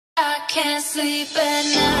can't sleep at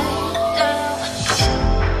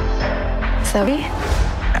night. Sabi?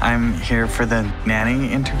 I'm here for the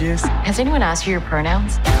nanny interviews. Has anyone asked you your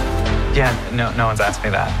pronouns? Yeah, no one's asked me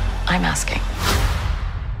that. I'm asking.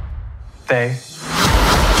 They.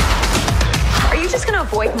 Are you just gonna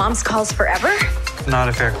avoid Mom's calls forever? Not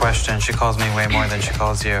a fair question. She calls me way more than she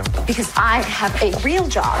calls you. Because I have a real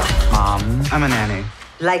job. Mom, I'm a nanny.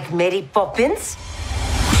 Like Mary Poppins?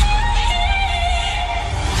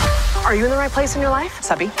 Are you in the right place in your life,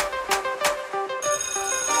 Sabi?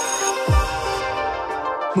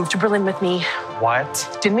 Move to Berlin with me.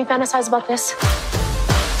 What? Didn't we fantasize about this?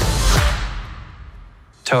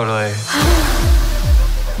 Totally.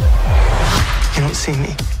 You don't see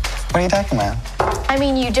me. What are you talking about? I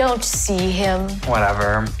mean, you don't see him.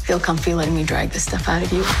 Whatever. Feel comfy letting me drag this stuff out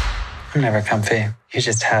of you? I'm never comfy. You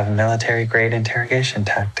just have military-grade interrogation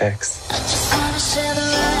tactics. Wanna share the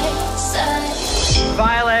right side.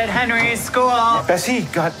 Violet, Henry, school. Bessie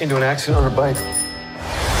got into an accident on her bike.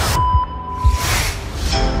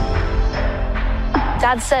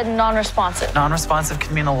 Dad said non-responsive. Non-responsive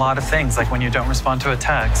can mean a lot of things, like when you don't respond to a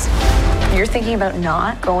text. You're thinking about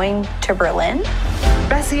not going to Berlin?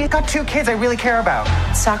 Bessie, I got 2 kids I really care about.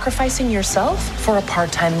 Sacrificing yourself for a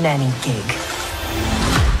part-time nanny gig.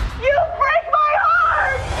 You break my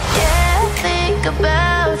heart! Yeah, think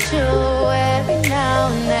about you every now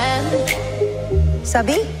and then.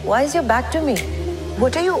 Sabi, why is your back to me?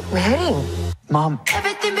 What are you wearing? Mom,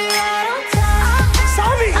 Everything be right on time.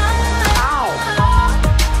 Sabi!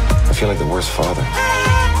 I feel like the worst father.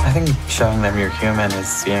 I think showing them you're human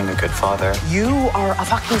is being a good father. You are a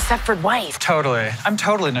fucking Stepford wife. Totally. I'm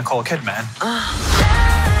totally Nicole Kidman.